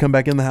chance to come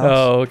back in the house.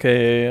 Oh,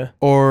 okay, yeah.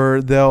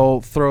 Or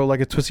they'll throw like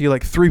a twist at you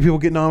like 3 people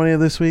get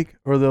nominated this week,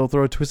 or they'll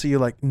throw a twist at you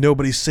like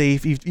nobody's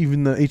safe,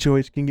 even the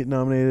HOH can get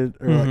nominated,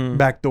 or like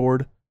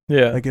backdoored.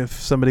 Yeah. Like if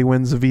somebody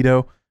wins a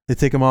veto, they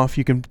take them off,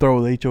 you can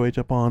throw the HOH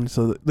up on.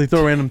 So they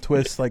throw random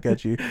twists like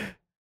at you.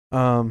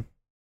 And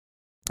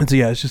so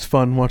yeah, it's just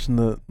fun watching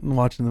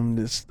them,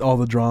 just all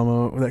the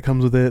drama that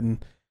comes with it,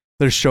 and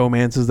there's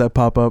showmances that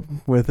pop up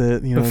with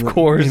it. Of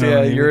course,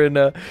 you're in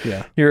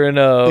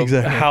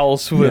a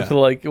house with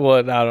like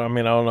what I don't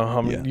know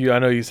how many. I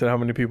know you said how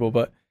many people,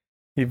 but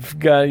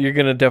you're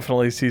gonna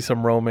definitely see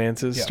some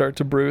romances start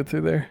to brew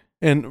through there.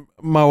 And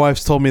my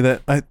wife's told me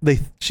that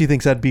she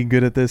thinks I'd be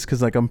good at this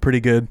because like I'm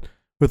pretty good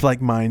with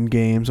like mind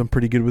games. I'm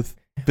pretty good with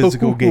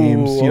physical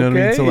games. You know what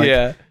I mean? So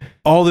like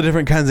all the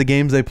different kinds of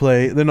games they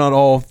play, they're not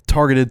all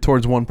targeted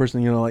towards one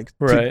person.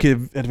 To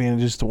give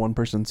advantages to one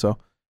person. So.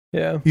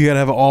 Yeah, you gotta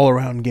have an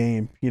all-around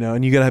game,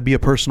 and you gotta be a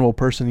personable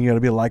person. You gotta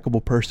be a likable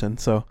person.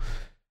 So,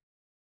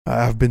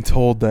 I've been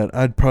told that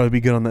I'd probably be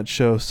good on that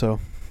show. So,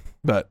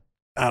 but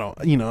I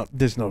don't,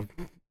 there's no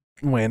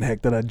way in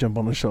heck that I'd jump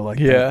on a show like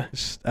that.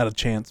 Just out of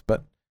chance.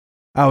 But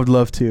I would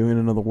love to in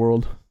another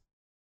world.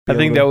 I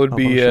think that would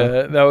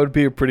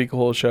be a pretty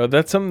cool show.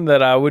 That's something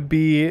that I would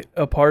be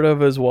a part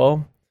of as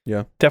well.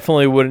 Yeah,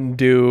 definitely wouldn't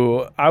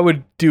do. I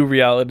would do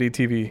reality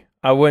TV.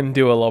 I wouldn't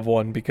do a Love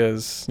One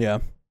because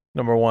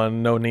number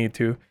 1, no need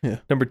to. Yeah.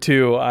 Number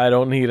 2, I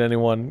don't need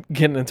anyone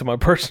getting into my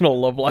personal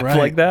love life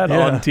like that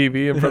on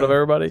TV in front of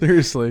everybody.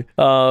 Seriously.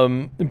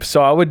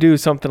 So I would do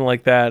something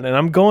like that. And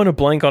I'm going to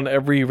blank on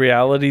every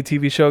reality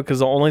TV show because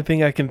the only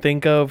thing I can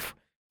think of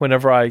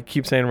whenever I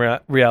keep saying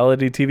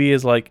reality TV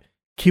is like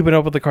Keeping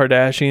Up with the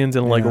Kardashians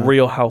and like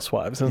Real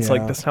Housewives. And it's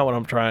like, that's not what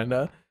I'm trying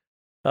to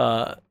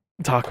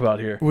talk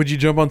about here. Would you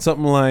jump on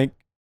something like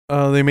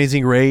The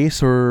Amazing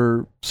Race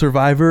or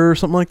Survivor or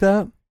something like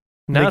that?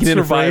 Not Naked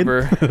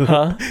Survivor,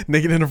 huh?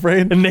 Naked and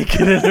Afraid?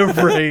 Naked and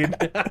Afraid.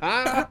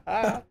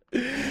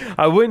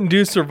 I wouldn't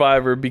do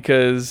Survivor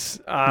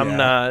because I'm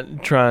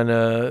not trying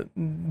to...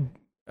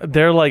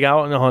 They're like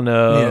out on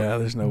a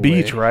there's no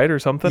beach, way. Right? Or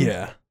something?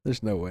 Yeah,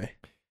 there's no way.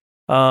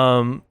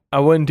 I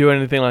wouldn't do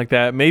anything like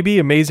that. Maybe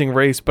Amazing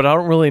Race, but I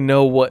don't really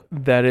know what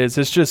that is.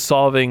 It's just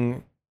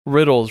solving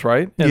riddles,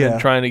 right? And then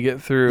trying to get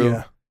through...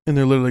 Yeah. And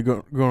they're literally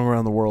going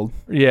around the world.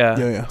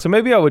 Yeah. So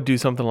maybe I would do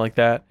something like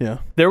that. Yeah.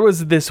 There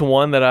was this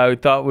one that I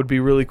thought would be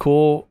really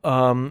cool.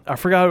 I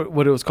forgot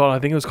what it was called. I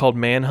think it was called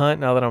Manhunt,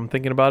 now that I'm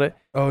thinking about it.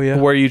 Oh, yeah.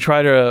 Where you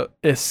try to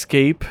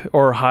escape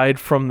or hide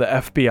from the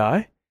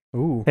FBI.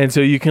 Ooh. And so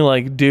you can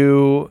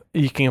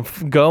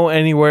go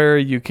anywhere.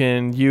 You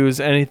can use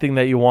anything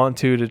that you want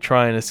to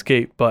try and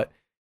escape. But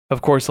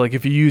of course, like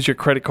if you use your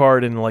credit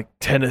card in like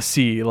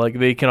Tennessee, like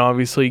they can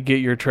obviously get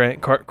your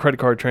credit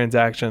card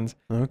transactions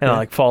and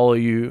like follow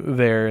you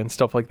there and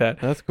stuff like that.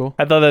 That's cool.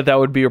 I thought that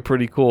would be a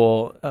pretty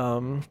cool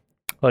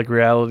like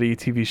reality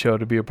TV show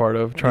to be a part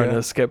of, trying to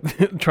escape the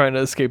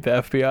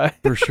FBI.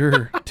 For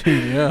sure,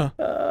 dude. Yeah,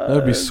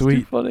 that'd be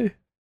sweet. Funny.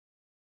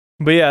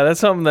 But yeah, that's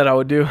something that I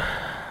would do.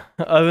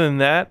 Other than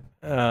that,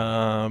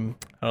 I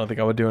don't think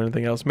I would do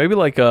anything else. Maybe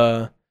like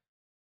not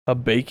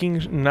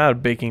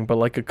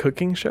a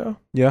cooking show.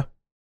 Yeah.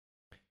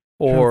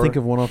 Or I think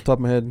of one off the top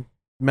of my head.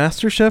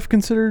 MasterChef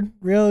considered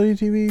reality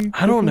TV?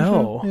 I don't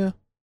know. Show? Yeah.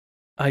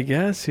 I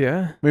guess,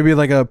 yeah. Maybe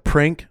like a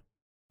prank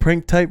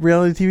type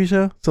reality TV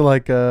show. So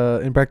like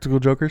Impractical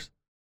Jokers.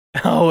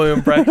 Oh,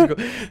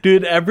 Impractical.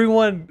 Dude,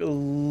 everyone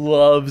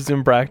loves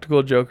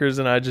Impractical Jokers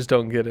and I just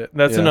don't get it.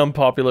 That's an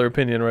unpopular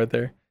opinion right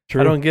there. True.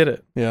 I don't get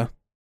it. Yeah.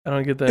 I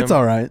don't get that. It's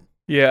all right.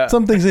 Yeah.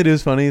 Some things they do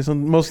is funny.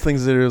 Most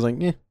things they do is like,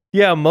 yeah.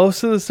 Yeah,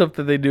 most of the stuff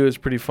that they do is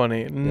pretty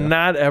funny. Yeah.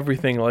 Not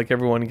everything like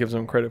everyone gives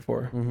them credit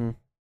for. Mm-hmm.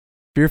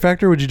 Fear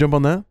Factor, would you jump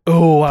on that?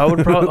 Oh, I would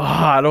probably...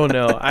 I don't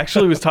know. I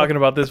actually was talking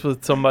about this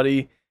with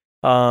somebody.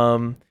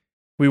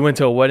 We went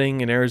to a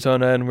wedding in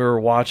Arizona and we were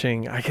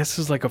watching, I guess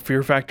it was like a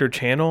Fear Factor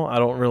channel. I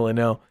don't really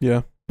know.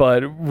 Yeah.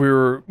 but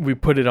we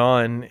put it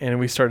on and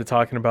we started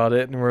talking about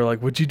it and we were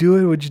like, would you do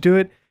it? Would you do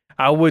it?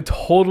 I would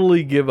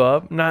totally give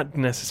up. Not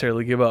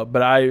necessarily give up,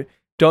 but I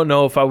don't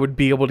know if I would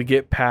be able to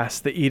get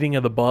past the eating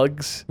of the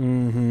bugs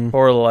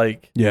or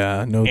like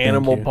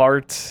animal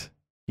parts.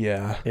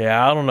 Yeah.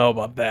 Yeah, I don't know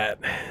about that.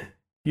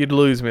 You'd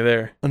lose me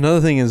there.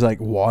 Another thing is like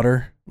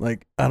water.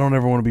 Like I don't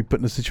ever want to be put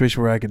in a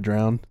situation where I could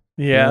drown.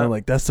 Yeah. You know,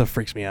 like that stuff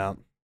freaks me out.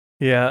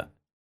 Yeah.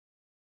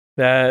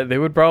 That they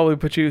would probably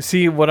put you.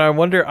 See, what I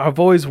wonder, I've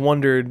always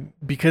wondered,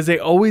 because they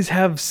always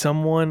have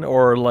someone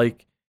or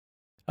like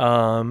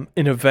an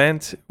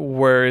event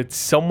where it's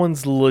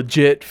someone's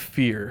legit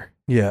fear.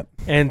 Yeah.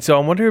 And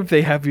so I wonder if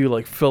they have you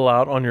like fill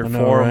out on your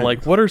form, right?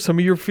 Like, what are some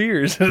of your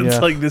fears? And it's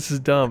like, this is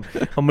dumb.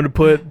 I'm going to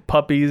put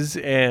puppies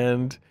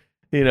and,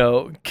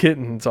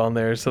 kittens on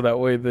there. So that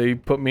way they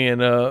put me in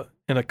a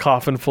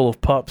coffin full of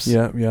pups.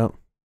 Yeah. Yeah.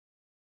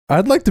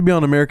 I'd like to be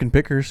on American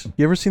Pickers.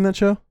 You ever seen that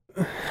show?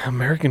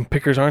 American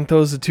Pickers, aren't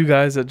those the two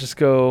guys that just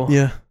go?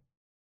 Yeah.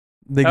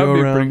 They go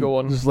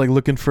around just like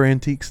looking for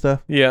antique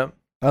stuff. Yeah.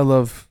 I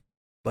love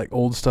like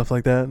old stuff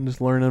like that and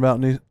just learning about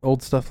new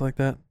old stuff like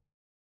that.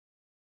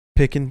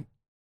 Picking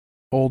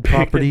old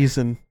properties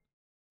and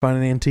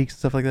finding antiques and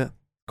stuff like that.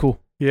 Cool.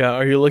 Yeah.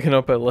 Are you looking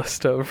up a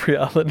list of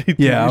reality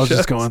TV Yeah, I was shows?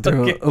 just going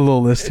through a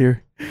little list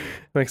here.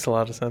 Makes a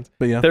lot of sense.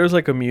 But yeah. If there's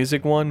like a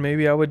music one,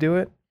 maybe I would do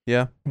it.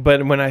 Yeah.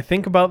 But when I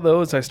think about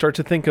those, I start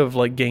to think of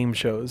like game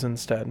shows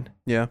instead.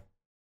 Yeah.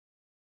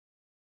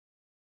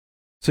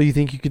 So you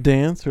think you could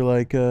dance or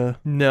like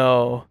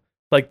No.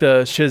 Like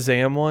the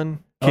Shazam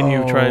one? Can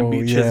you try and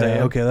beat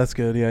Shazam? Okay, that's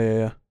good.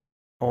 Yeah.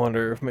 I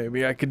wonder if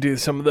maybe I could do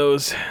some of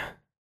those.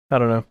 I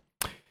don't know.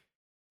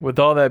 With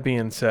all that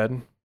being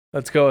said,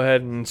 let's go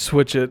ahead and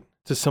switch it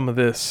to some of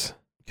this.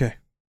 Okay.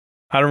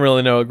 I don't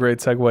really know a great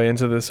segue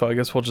into this, so I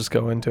guess we'll just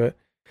go into it.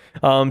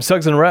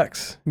 Suggs and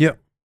Rex. Yep.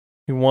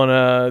 You want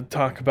to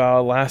talk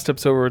about, last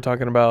episode we were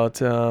talking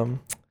about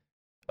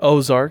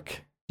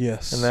Ozark.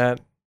 Yes. And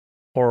that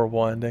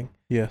horrible ending.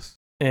 Yes.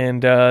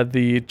 And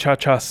the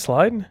Cha-Cha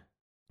Slide.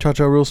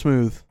 Cha-Cha Real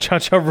Smooth.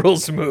 Cha-Cha Real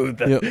Smooth.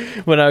 Yep.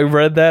 When I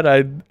read that,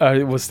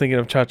 I was thinking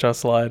of Cha-Cha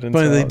Slide. And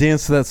funny, they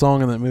danced to that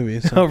song in that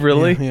movie. So. Oh,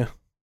 really? Yeah.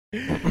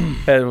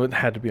 It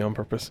had to be on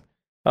purpose.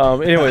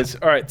 Anyways,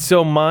 all right.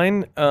 So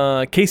mine,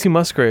 Casey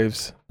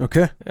Musgraves.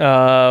 Okay.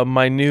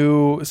 My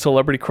new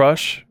celebrity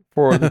crush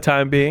for the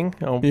time being.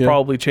 I'll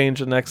probably change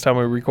the next time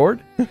we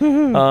record.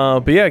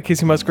 But yeah,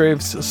 Casey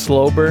Musgraves,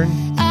 Slow Burn.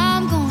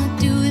 I'm gonna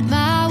do it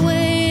my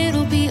way.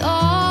 It'll be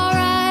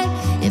alright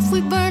if we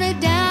burn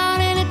it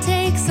down and it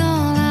takes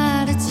all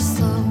night. It's a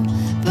slow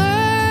burn.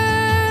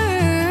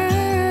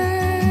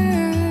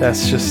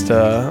 That's just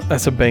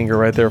that's a banger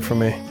right there for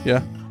me.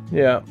 Yeah.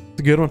 Yeah.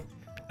 It's a good one.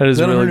 That is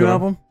that a really her new good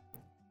album?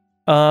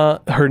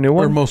 Her new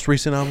one? Her most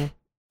recent album?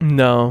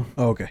 No.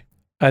 Oh, okay.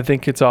 I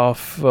think it's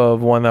off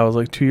of one that was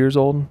like 2 years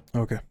old.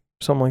 Okay.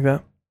 Something like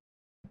that.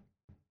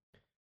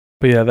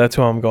 But yeah, that's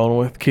who I'm going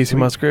with. Casey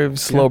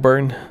Musgraves, Slow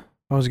Burn.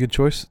 That was a good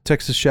choice.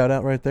 Texas shout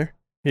out right there.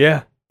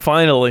 Yeah.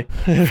 Finally.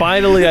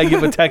 Finally, I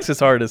give a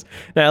Texas artist.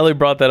 Natalie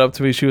brought that up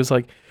to me. She was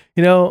like,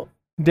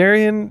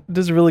 Darian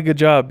does a really good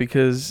job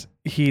because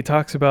he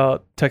talks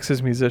about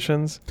Texas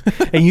musicians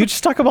and you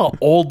just talk about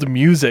old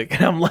music.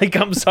 And I'm like,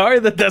 I'm sorry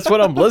that's what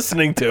I'm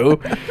listening to.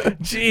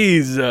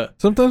 Jeez.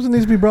 Sometimes it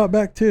needs to be brought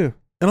back too.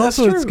 And That's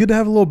also, true. it's good to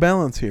have a little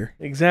balance here.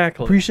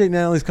 Exactly. Appreciate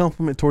Natalie's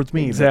compliment towards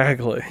me.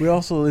 Exactly. We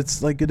also,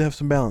 it's like good to have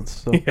some balance.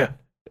 So. Yeah.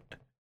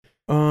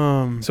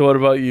 So what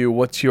about you?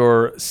 What's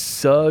your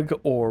Sug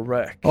or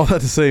Wreck? All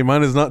that to say,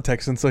 mine is not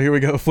Texan. So here we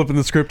go, flipping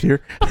the script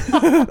here.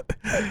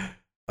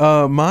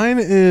 Mine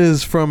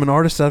is from an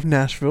artist out of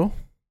Nashville.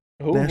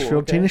 Ooh,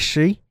 okay.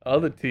 Tennessee.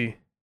 Other T.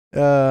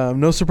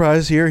 No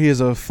surprise here. He is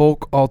a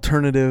folk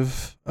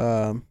alternative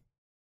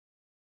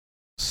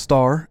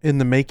star in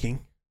the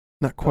making.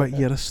 Not quite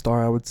yet a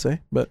star, I would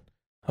say, but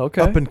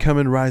up and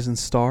coming rising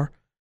star.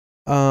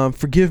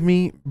 Forgive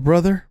me,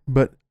 brother,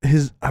 but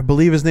I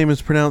believe his name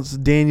is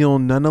pronounced Daniel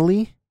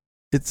Nunnally.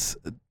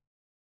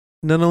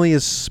 Nunnally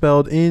is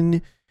spelled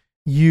Nunnlee.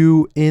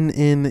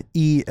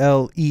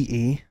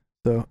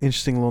 So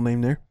interesting little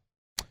name there.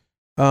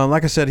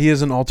 Like I said, he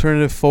is an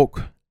alternative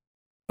folk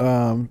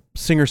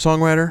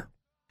singer-songwriter,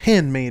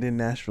 handmade in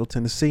Nashville,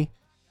 Tennessee.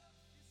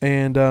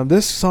 And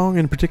this song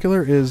in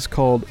particular is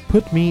called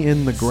Put Me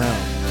in the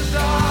Ground.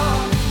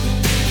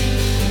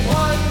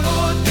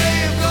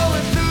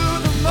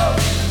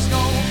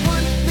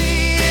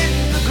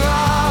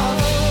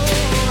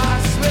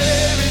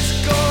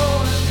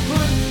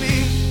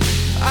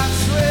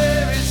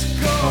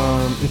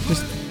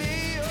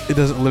 It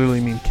doesn't literally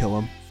mean kill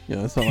him.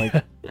 It's not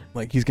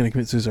like he's gonna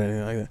commit suicide or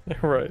anything like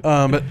that. Right.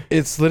 But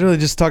it's literally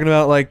just talking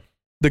about like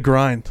the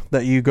grind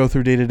that you go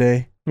through day to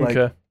day.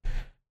 Like,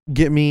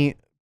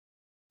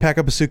 pack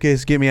up a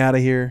suitcase, get me out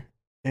of here,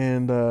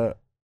 and or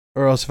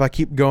else if I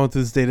keep going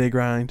through this day to day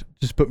grind,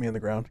 just put me in the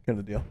ground, kind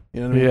of deal.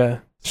 You know what I mean? Yeah.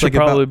 Should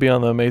probably be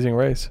on The Amazing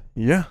Race.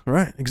 Yeah.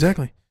 Right.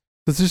 Exactly.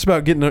 It's just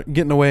about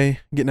getting away,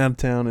 getting out of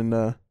town,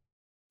 and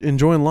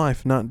enjoying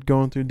life, not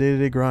going through day to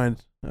day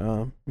grind,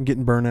 and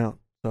getting burnt out.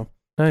 So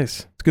Nice.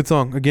 It's a good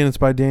song. Again, it's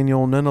by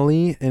Daniel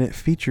Nunnally, and it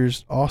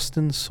features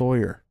Austin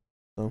Sawyer.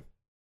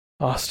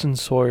 Austin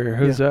Sawyer.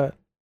 Who's that?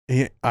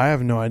 I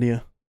have no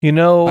idea. You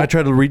know, I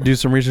tried to do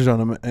some research on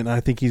him, and I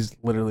think he's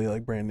literally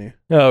like brand new.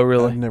 Oh,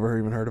 really? I've never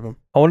even heard of him.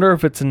 I wonder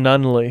if it's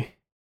Nunnally.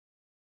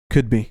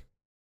 Could be.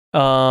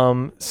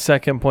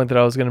 Second point that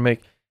I was going to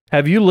make.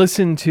 Have you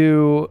listened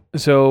to,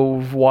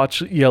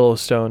 watch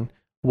Yellowstone?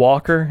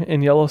 Walker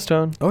in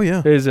Yellowstone Oh,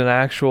 yeah. is an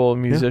actual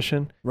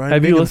musician. Ryan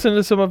Have you Bingham. listened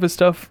to some of his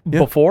stuff Yeah.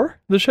 before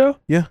the show?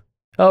 Yeah.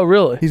 Oh,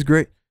 really? He's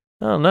great.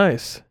 Oh,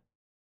 nice.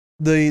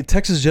 The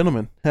Texas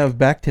Gentlemen have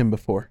backed him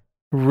before.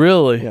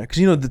 Really? Yeah, because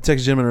the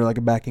Texas Gentlemen are like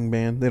a backing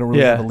band. They don't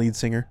really Yeah. have a lead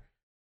singer.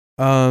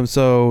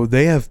 So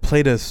they have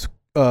played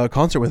a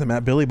concert with him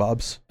at Billy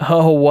Bob's.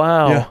 Oh,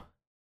 wow.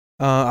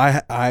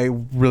 Yeah. I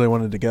really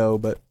wanted to go,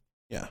 but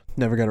yeah,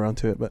 never got around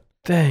to it. But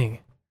Dang.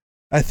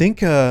 I think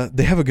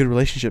they have a good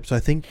relationship. So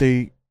I think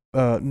they're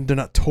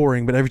not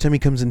touring, but every time he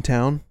comes in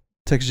town,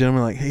 Texas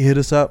Gentlemen are like, hey, hit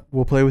us up.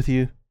 We'll play with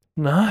you.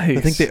 Nice.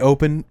 I think they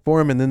open for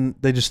him, and then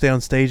they just stay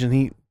on stage, and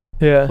he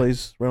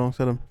plays right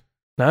alongside him.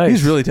 Nice.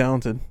 He's really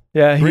talented.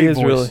 Yeah, he Great is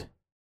voice. really.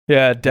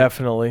 Yeah,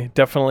 definitely.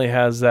 Definitely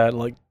has that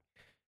like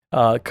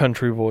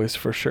country voice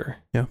for sure.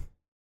 Yeah.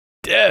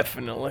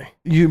 Definitely.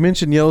 You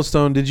mentioned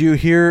Yellowstone. Did you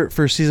hear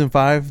for season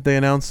 5 they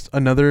announced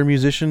another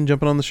musician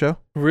jumping on the show?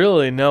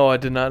 Really? No, I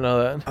did not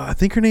know that. I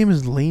think her name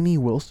is Lainey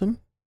Wilson.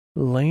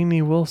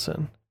 Lainey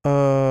Wilson.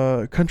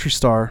 Country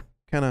star,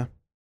 kind of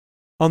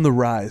on the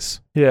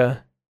rise. Yeah.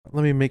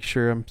 Let me make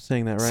sure I'm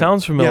saying that right.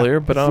 Sounds familiar,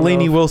 but I don't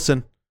Lainey know.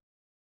 Wilson.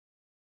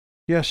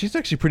 Yeah, she's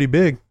actually pretty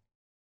big.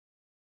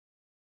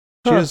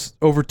 She has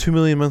over 2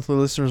 million monthly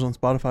listeners on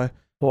Spotify.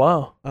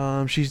 Wow.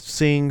 She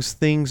sings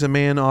Things a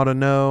Man Ought to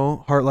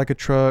Know, Heart Like a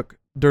Truck,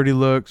 Dirty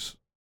Looks,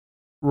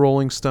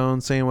 Rolling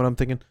Stone, Saying What I'm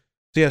Thinking.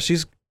 So yeah,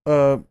 she's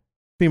a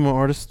female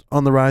artist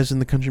on the rise in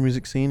the country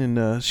music scene,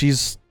 and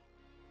she's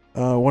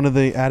one of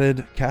the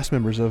added cast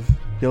members of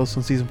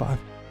Yellowstone season 5.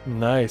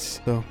 Nice.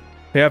 So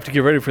you have to get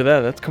ready for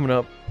that. That's coming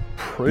up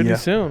pretty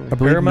soon. I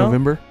believe Paramount?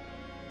 November.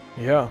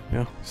 Yeah.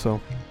 Yeah, so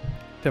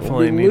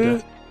Definitely need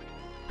to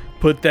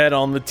put that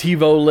on the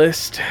TiVo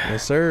list.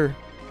 yes, sir.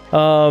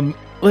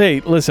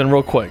 Hey, listen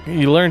real quick.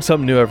 You learn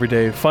something new every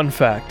day. Fun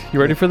fact. You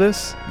ready for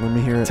this? Let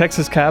me hear it.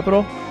 Texas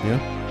Capitol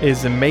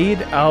is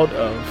made out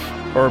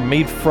of or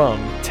made from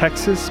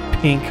Texas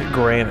pink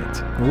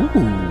granite.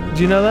 Ooh, Did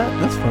you know that?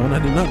 that's fun. I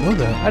did not know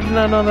that. I did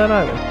not know that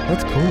either.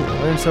 That's cool.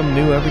 Learn something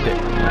new every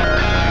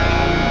day.